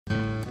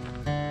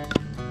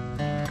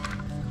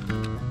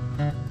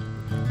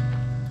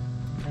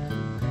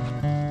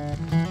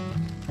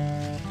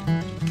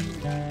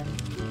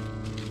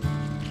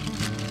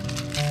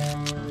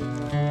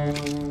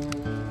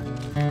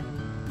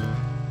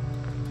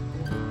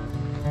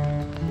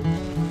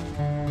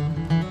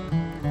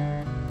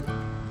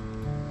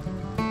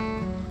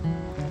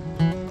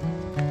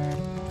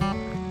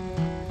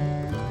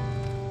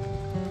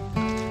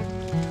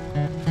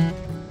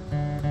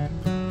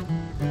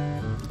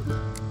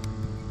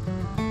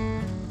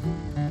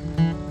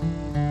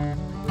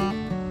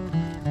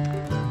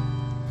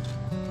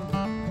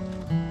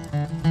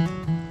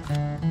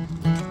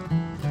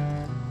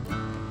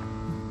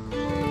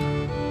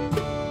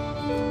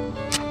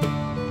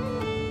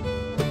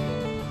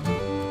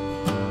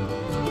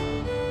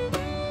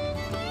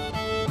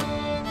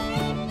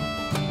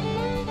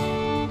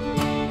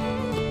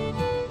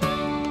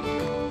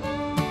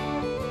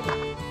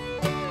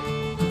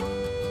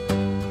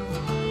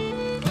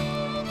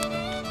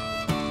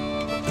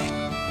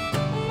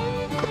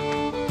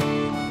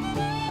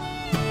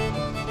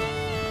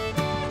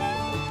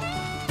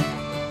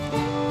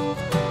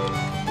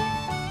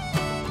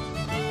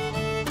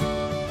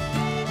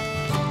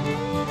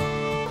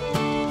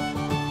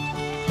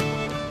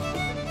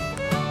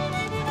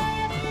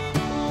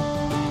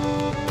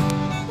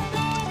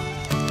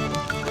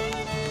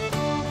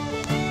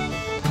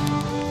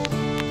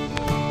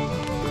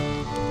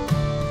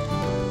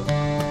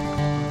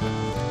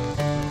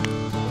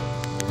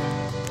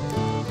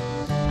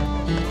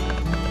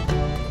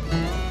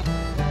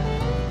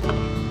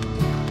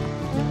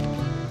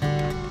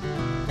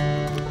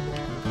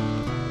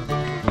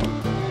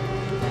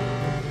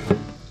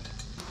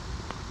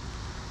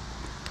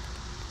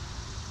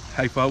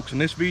Hey folks, in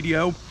this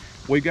video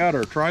we got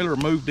our trailer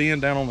moved in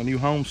down on the new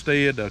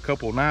homestead a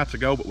couple of nights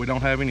ago, but we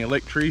don't have any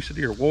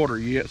electricity or water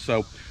yet,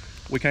 so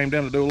we came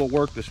down to do a little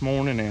work this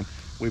morning, and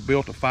we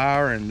built a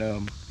fire and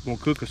gonna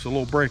cook us a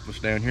little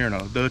breakfast down here in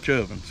a Dutch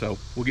oven. So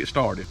we'll get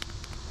started.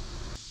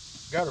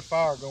 Got our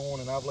fire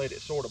going and I've let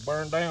it sort of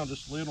burn down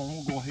just a little, and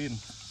we'll go ahead and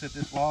set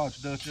this large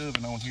Dutch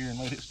oven on here and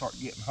let it start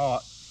getting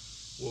hot.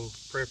 We'll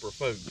prep our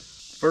food.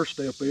 First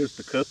step is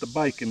to cut the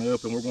bacon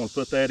up, and we're going to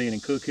put that in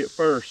and cook it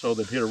first so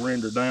that it'll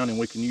render down and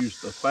we can use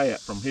the fat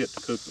from it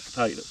to cook the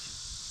potatoes.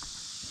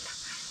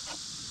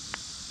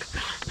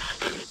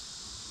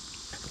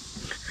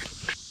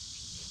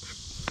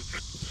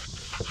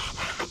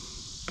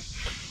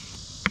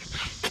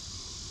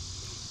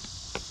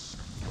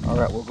 All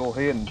right, we'll go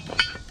ahead and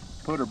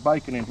put our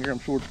bacon in here. I'm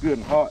sure it's good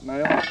and hot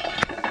now.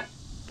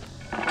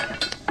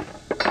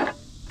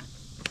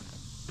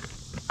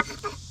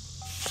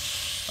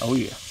 Oh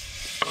yeah.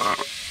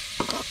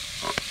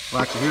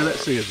 Like to hear that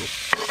sizzle.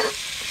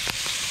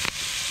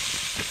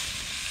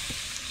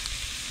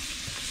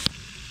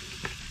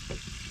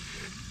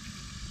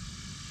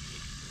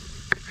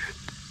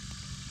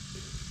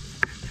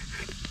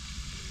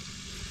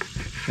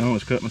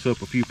 Sean's cutting us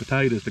up a few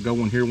potatoes to go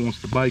in here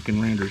once the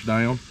bacon renders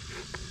down.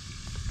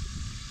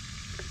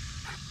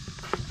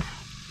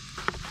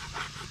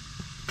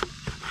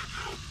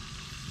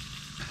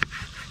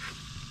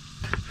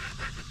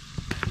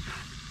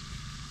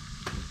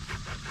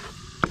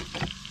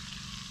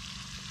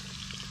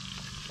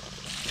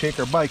 Check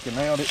our bacon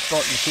out, it's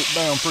starting to cook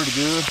down pretty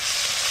good.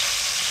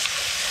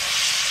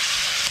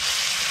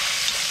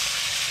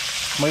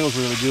 Smells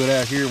really good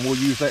out here, and we'll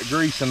use that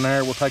grease in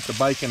there. We'll take the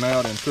bacon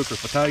out and cook our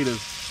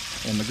potatoes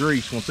in the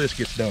grease once this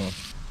gets done.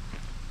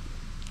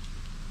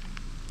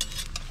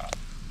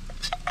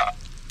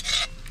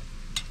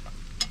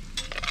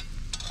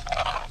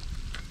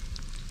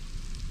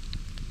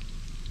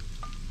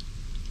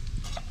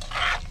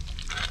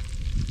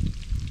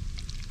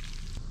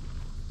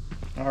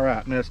 All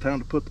right, now it's time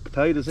to put the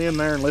potatoes in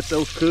there and let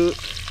those cook.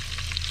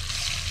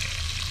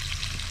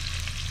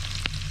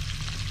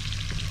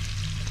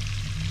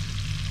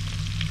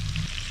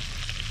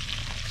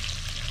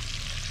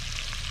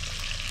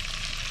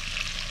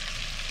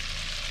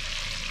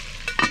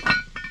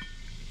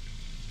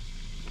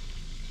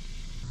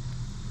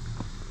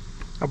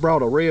 I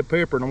brought a red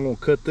pepper, and I'm going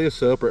to cut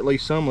this up, or at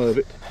least some of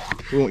it.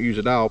 We won't use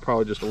it all,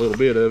 probably just a little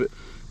bit of it.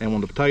 And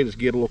when the potatoes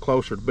get a little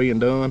closer to being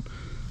done,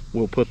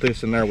 we'll put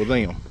this in there with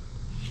them.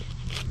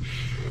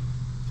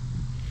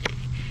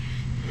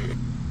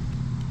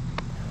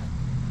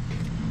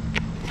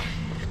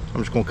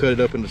 I'm just going to cut it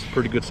up into some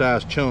pretty good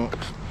sized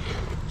chunks.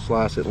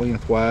 Slice it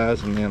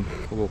lengthwise and then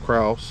a little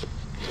cross.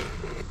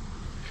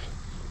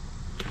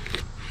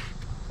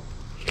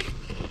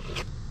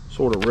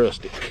 Sort of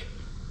rustic.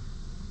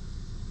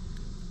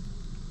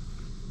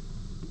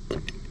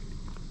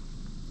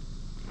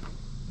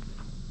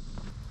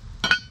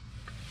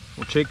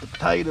 We'll check the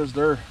potatoes.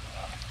 They're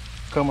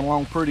coming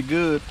along pretty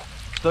good.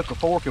 Stuck a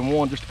fork in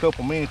one just a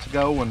couple minutes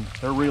ago, and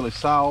they're really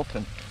soft,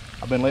 and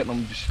I've been letting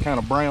them just kind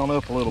of brown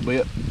up a little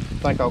bit.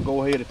 I think I'll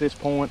go ahead at this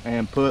point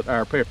and put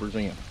our peppers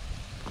in.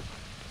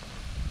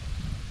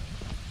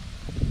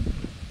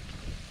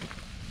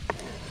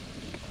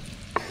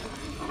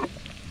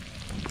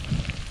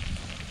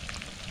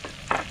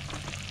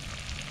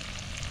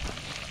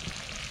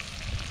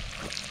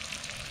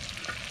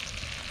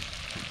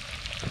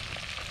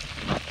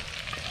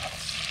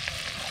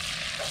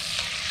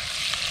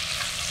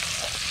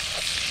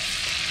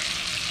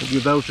 We'll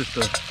give those just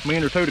a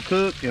minute or two to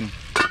cook and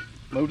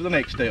move to the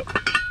next step.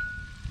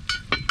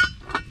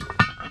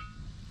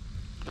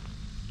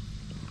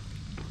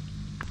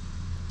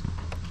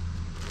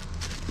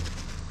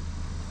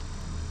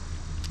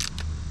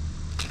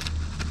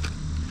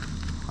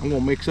 I'm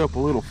gonna mix up a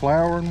little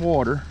flour and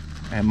water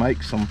and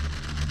make some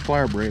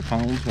flour bread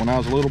pones. When I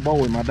was a little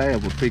boy, my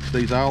dad would fix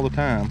these all the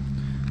time.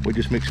 We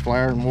just mix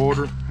flour and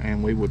water,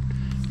 and we would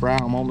fry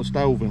them on the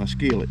stove in a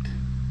skillet.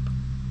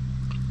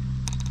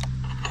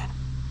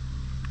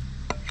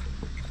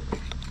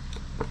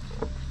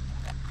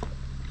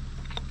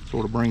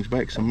 Sort of brings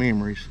back some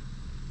memories.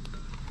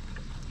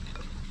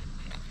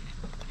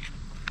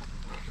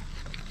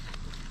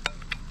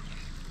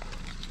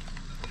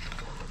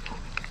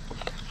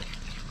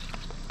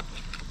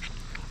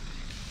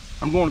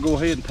 I'm going to go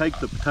ahead and take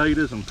the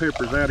potatoes and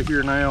peppers out of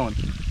here now, and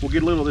we'll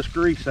get a little of this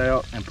grease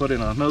out and put in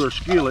another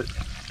skillet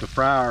to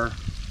fry our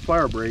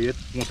flour bread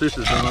once this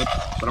is done.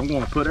 But I'm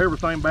going to put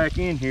everything back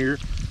in here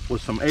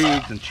with some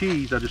eggs and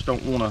cheese. I just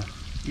don't want to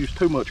use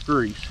too much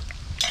grease.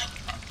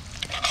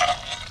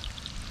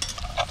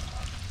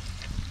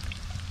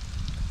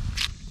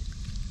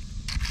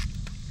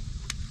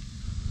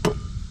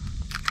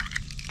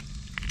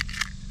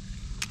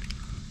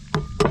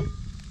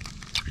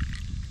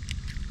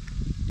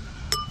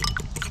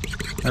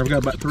 I've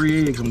got about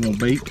 3 eggs I'm going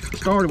to beat.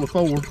 Started with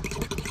 4,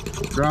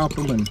 dropped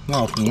them and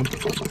lost one.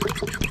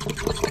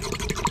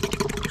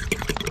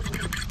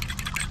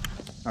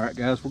 All right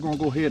guys, we're going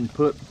to go ahead and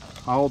put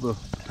all the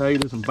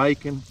potatoes and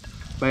bacon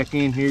back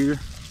in here.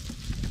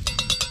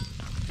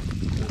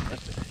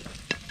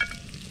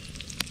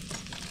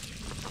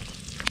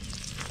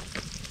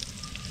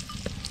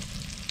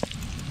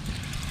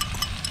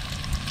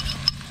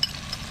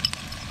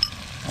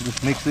 I'll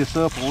just mix this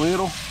up a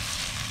little.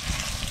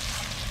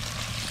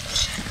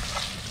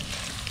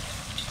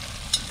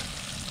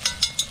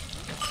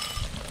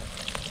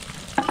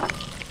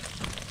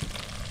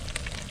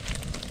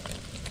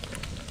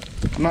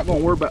 I'm not going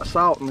to worry about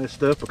salting this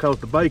stuff because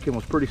the bacon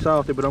was pretty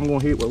salty, but I'm going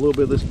to hit with a little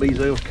bit of this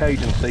Bezel's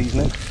Cajun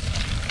seasoning.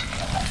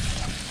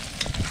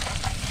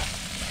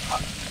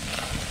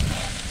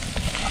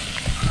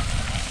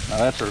 Now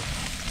that's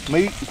our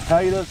meat,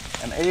 potatoes,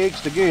 and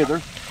eggs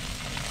together.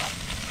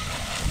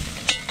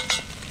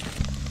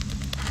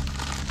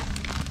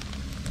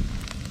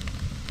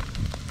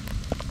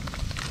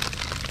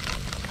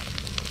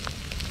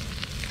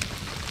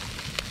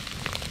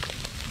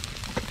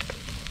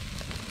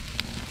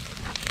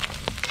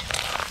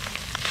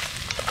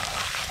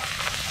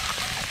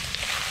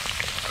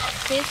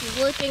 This is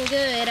looking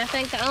good. I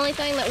think the only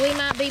thing that we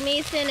might be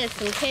missing is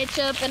some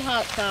ketchup and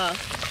hot sauce.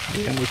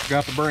 And we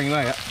forgot to bring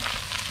that.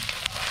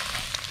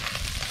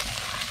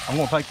 I'm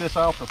going to take this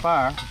off the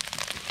fire.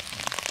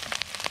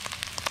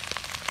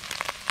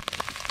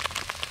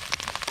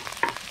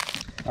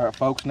 All right,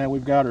 folks, now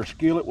we've got our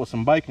skillet with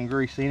some bacon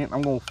grease in it.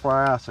 I'm going to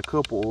fry us a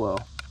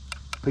couple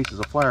pieces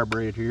of flour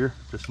bread here,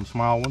 just some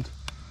small ones.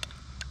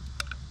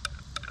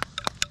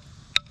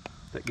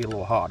 That get a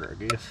little hotter,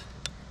 I guess.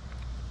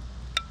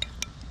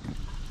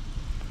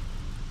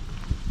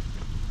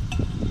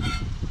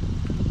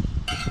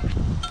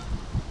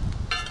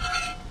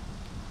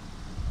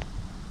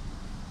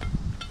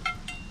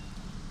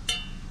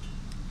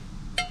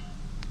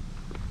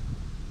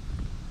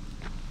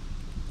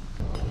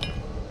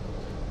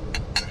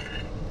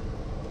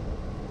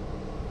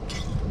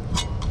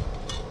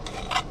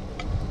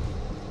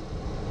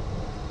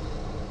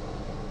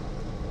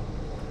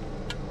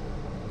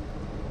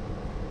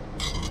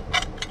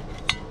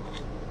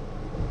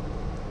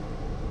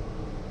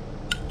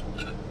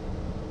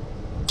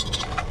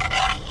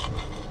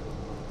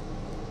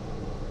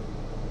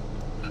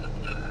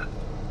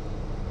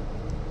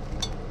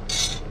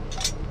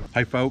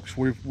 Hey folks,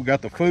 we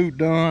got the food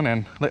done,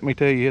 and let me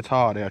tell you, it's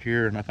hot out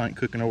here, and I think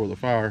cooking over the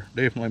fire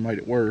definitely made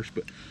it worse.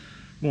 But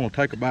I'm going to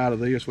take a bite of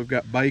this. We've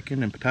got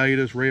bacon and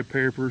potatoes, red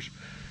peppers,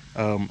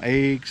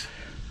 eggs,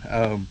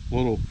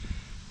 little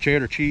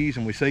cheddar cheese,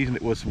 and we seasoned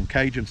it with some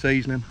Cajun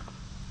seasoning.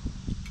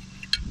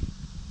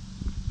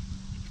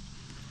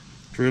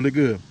 It's really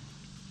good.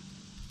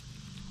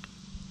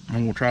 I'm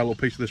going to try a little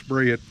piece of this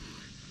bread.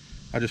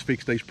 I just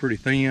fixed these pretty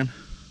thin.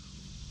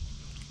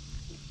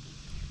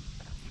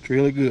 It's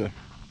really good.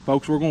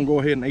 Folks, we're going to go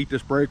ahead and eat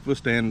this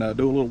breakfast and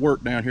do a little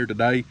work down here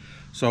today.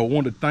 So I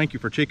wanted to thank you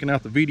for checking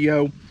out the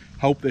video.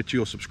 Hope that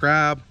you'll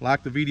subscribe,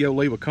 like the video,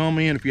 leave a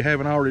comment if you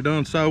haven't already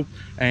done so,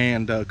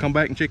 and come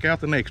back and check out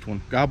the next one.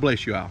 God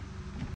bless you all.